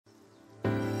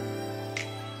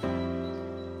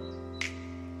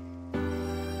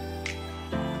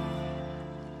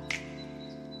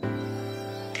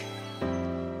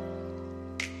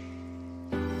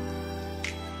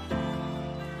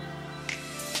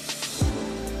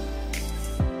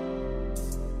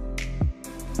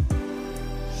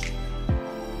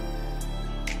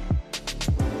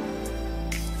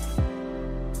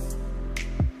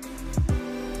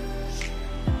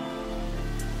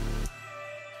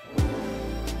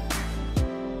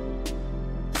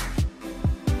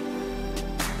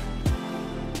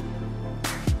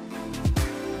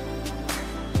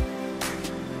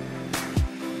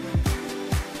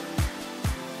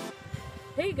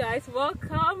Hey guys,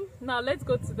 welcome. Now let's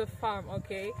go to the farm.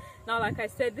 Okay, now like I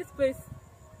said, this place,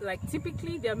 like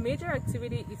typically their major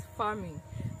activity is farming.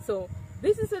 So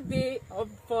this is a day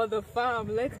for the farm.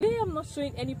 Today I'm not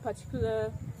showing any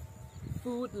particular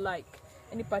food, like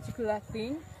any particular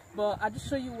thing, but I'll just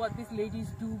show you what these ladies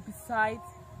do besides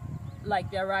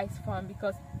like their rice farm,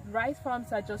 because rice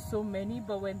farms are just so many,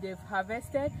 but when they've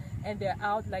harvested and they're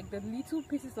out, like the little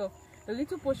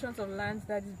portions of land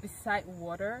that is beside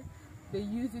water, they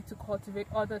use it to cultivate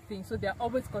other things. So they're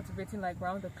always cultivating like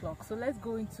round the clock. So let's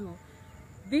go into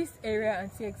this area and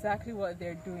see exactly what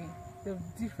they're doing, the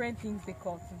different things they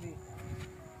cultivate.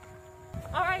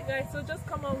 All right guys, so just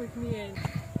come on with me, and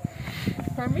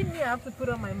permit me, I have to put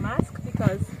on my mask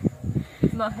because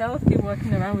it's not healthy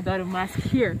walking around without a mask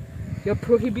here. You're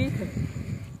prohibited.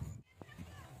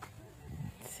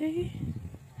 See?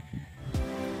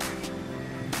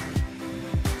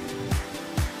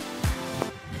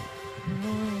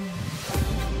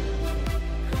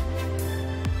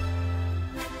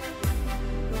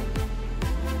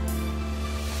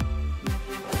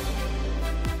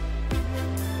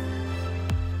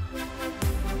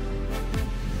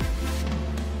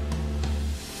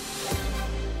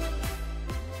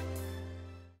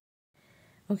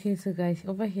 Okay, so guys,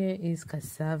 over here is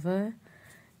cassava.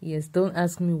 Yes, don't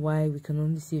ask me why we can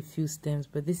only see a few stems,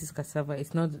 but this is cassava.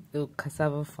 It's not the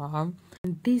cassava farm.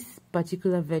 And this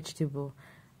particular vegetable,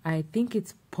 I think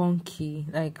it's punky,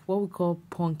 like what we call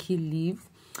punky leaves,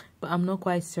 but I'm not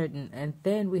quite certain. And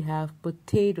then we have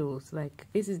potatoes, like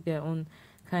this is their own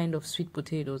kind of sweet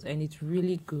potatoes, and it's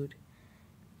really good.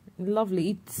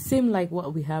 Lovely. It seems like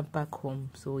what we have back home.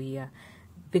 So yeah,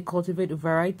 they cultivate a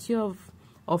variety of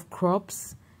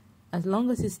crops. As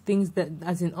long as it's things that,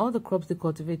 as in all the crops they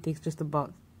cultivate, takes just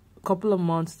about a couple of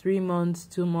months, 3 months,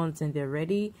 2 months, and they're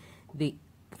ready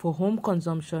for home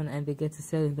consumption, and they get to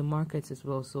sell in the markets as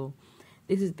well. So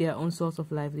this is their own source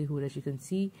of livelihood. As you can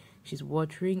see, she's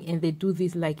watering, and they do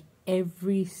this like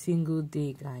every single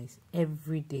day, guys,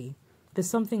 every day. There's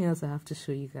something else I have to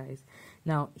show you guys.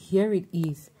 Now here it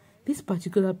is. This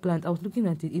particular plant, I was looking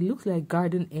at it, it looks like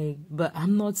garden egg, but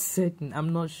I'm not certain,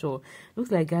 I'm not sure.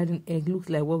 Looks like garden egg, looks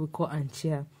like what we call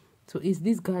anchia. So is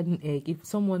this garden egg? If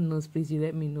someone knows, please you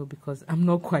let me know, because I'm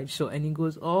not quite sure. And it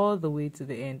goes all the way to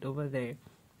the end over there.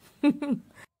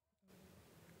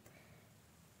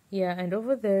 Yeah, and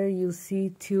over there you'll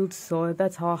see tilled soil.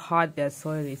 That's how hard their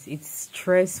soil is. It's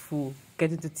stressful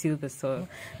getting to till the soil.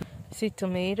 See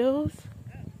tomatoes?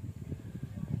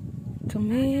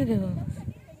 Tomatoes.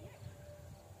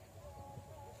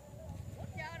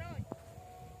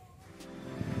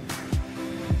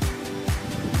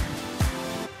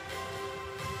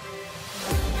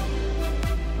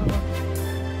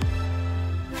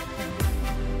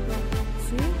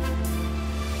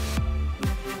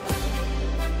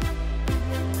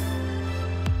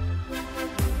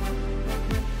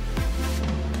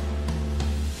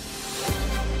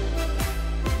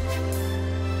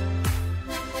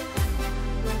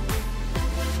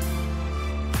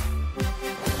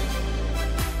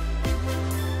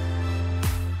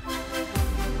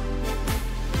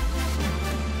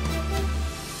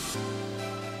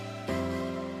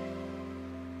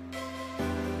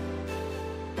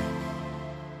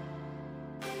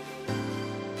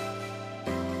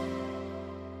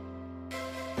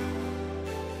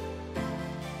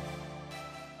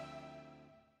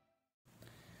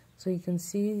 So you can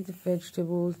see the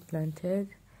vegetables planted.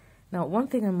 Now, one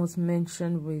thing I must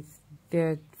mention with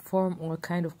their form or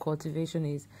kind of cultivation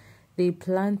is they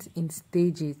plant in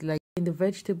stages. Like in the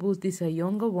vegetables, these are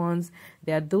younger ones.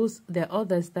 There are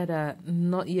others that are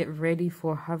not yet ready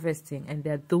for harvesting, and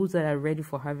there are those that are ready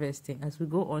for harvesting. As we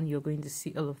go on, you're going to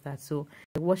see all of that. So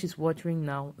what she's watering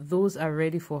now, those are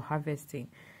ready for harvesting.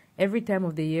 Every time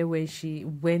of the year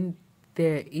when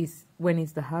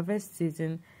it's the harvest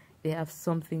season, they have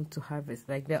something to harvest.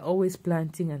 Like they're always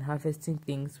planting and harvesting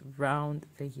things round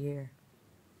the year.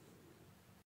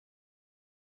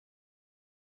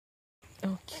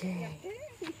 Okay.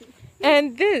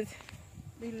 And this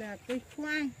đây là cây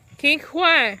khoai. Cây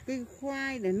khoai. Cây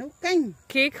khoai để nấu canh.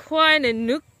 Cây khoai để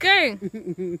nấu canh.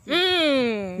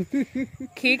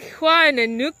 Cây khoai để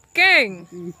nấu canh.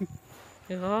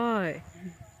 Rồi.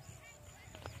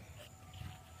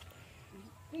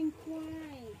 Cây khoai.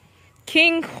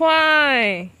 King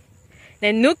khoai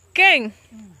để nấu canh.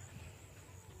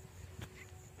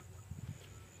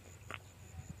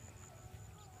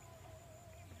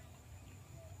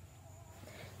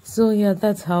 So yeah,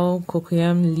 that's how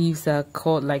cocoyam leaves are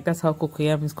called. Like that's how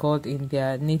cocoyam is called in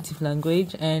their native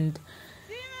language, and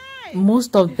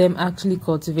most of them actually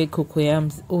cultivate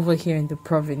cocoyams over here in the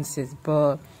provinces.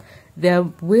 But their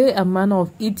way and manner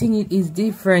of eating it is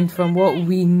different from what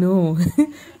we know.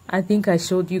 I think I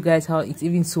showed you guys how it's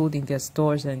even sold in their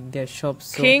stores and their shops.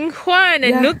 So, King Juan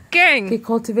and Nuking. They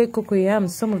cultivate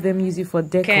cocoyams. Some of them use it for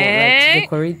decor, like to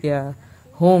decorate their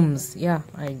homes. Yeah,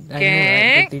 I know,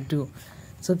 right? But they do.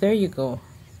 So there you go.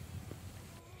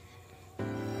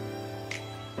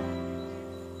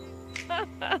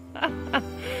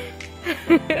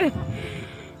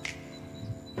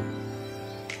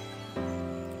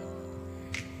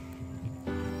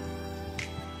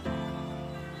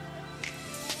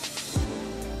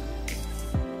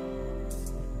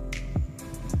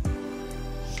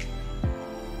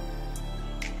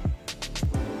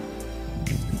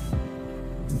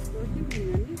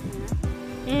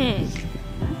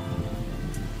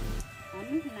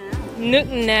 Nước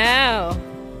nào.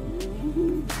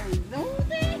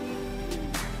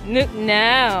 Nước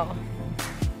nào.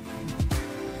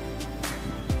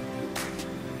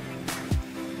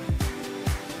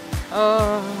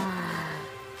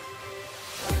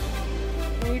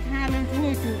 Thôi tha lên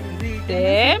thôi chủ gì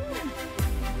Đếm.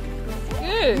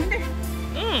 Good.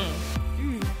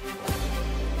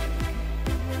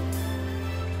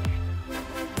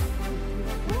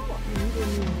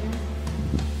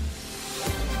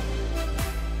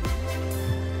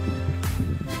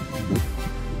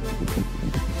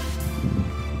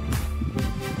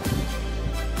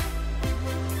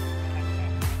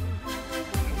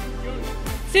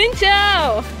 Xin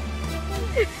chào.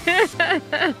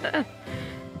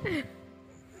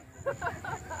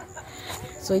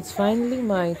 So it's finally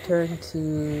my turn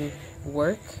to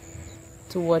work,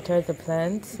 to water the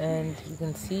plants, and you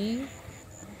can see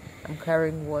I'm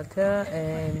carrying water,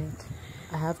 and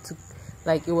I have to,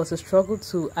 like, it was a struggle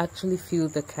to actually fill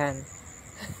the can.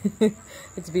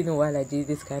 It's been a while I did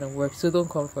this kind of work, so don't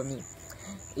come for me.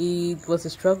 It was a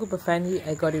struggle, but finally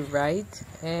I got it right,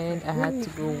 and I had to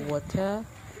go water.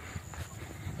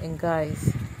 And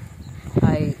guys,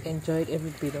 I enjoyed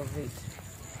every bit of it.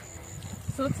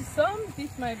 So to some,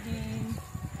 this might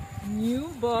be new,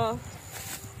 but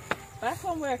back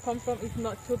from where I come from, it's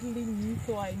not totally new,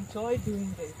 so I enjoy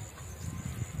doing this.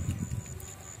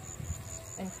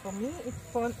 And for me, it's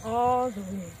fun all the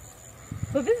way.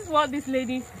 So this is what these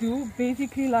ladies do,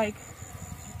 basically, like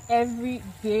every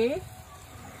day.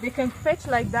 They can fetch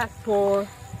like that for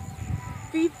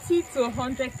 50 to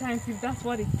 100 times if that's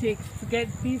what it takes to get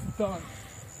this done.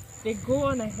 They go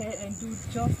on ahead and do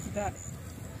just that.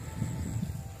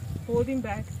 Holding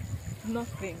back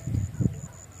nothing.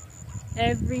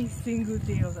 Every single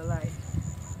day of their life.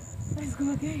 Let's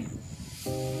go again.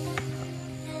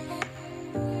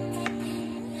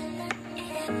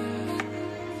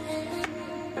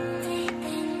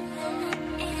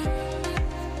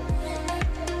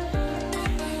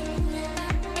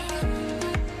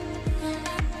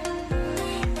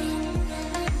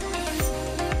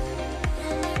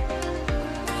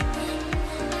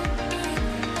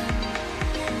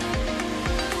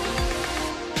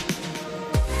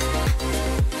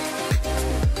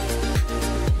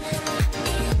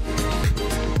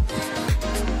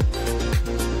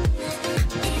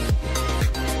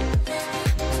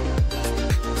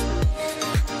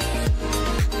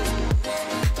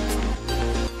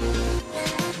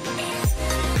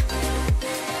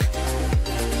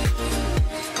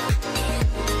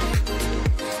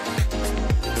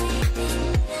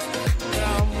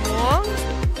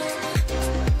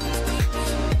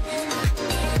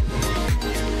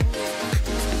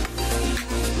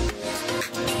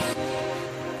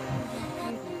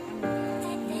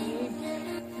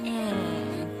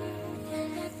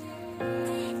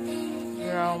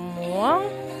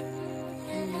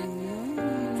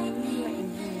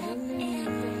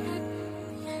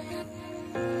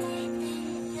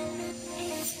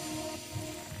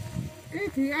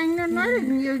 thì anh nó nói được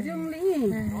nhiều Dương Lý.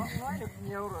 Nói được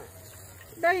nhiều rồi.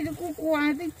 Đây là cô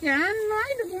quà tôi chán nói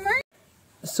được mấy.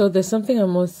 So there's something I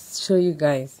must show you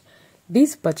guys.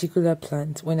 This particular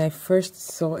plant, when I first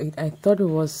saw it, I thought it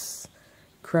was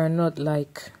granite,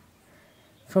 like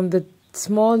from the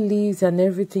small leaves and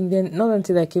everything. Then not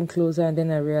until I came closer and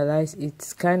then I realized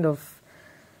it's kind of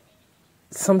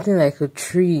something like a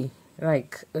tree,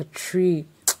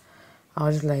 I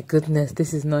was like, goodness,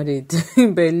 this is not it.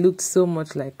 But it looked so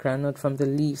much like granite from the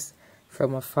leaves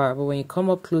from afar. But when you come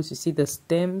up close, you see the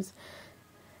stems.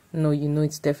 No, you know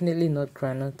it's definitely not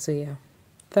granite. So yeah,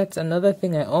 that's another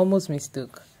thing I almost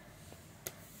mistook.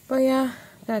 But yeah,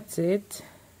 that's it.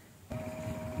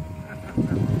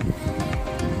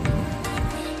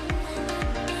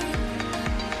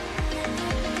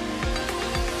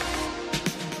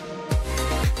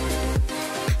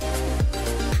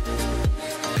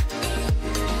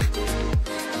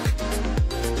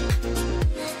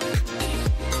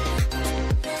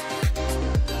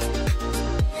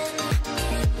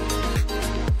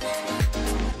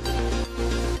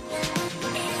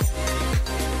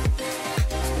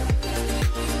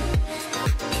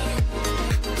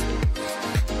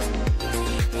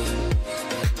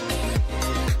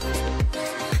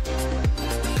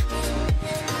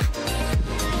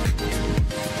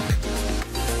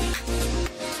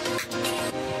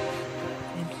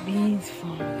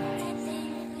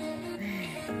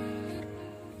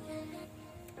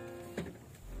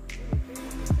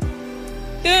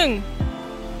 tung.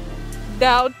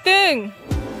 Dao tung.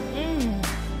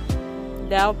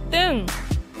 Dao tung.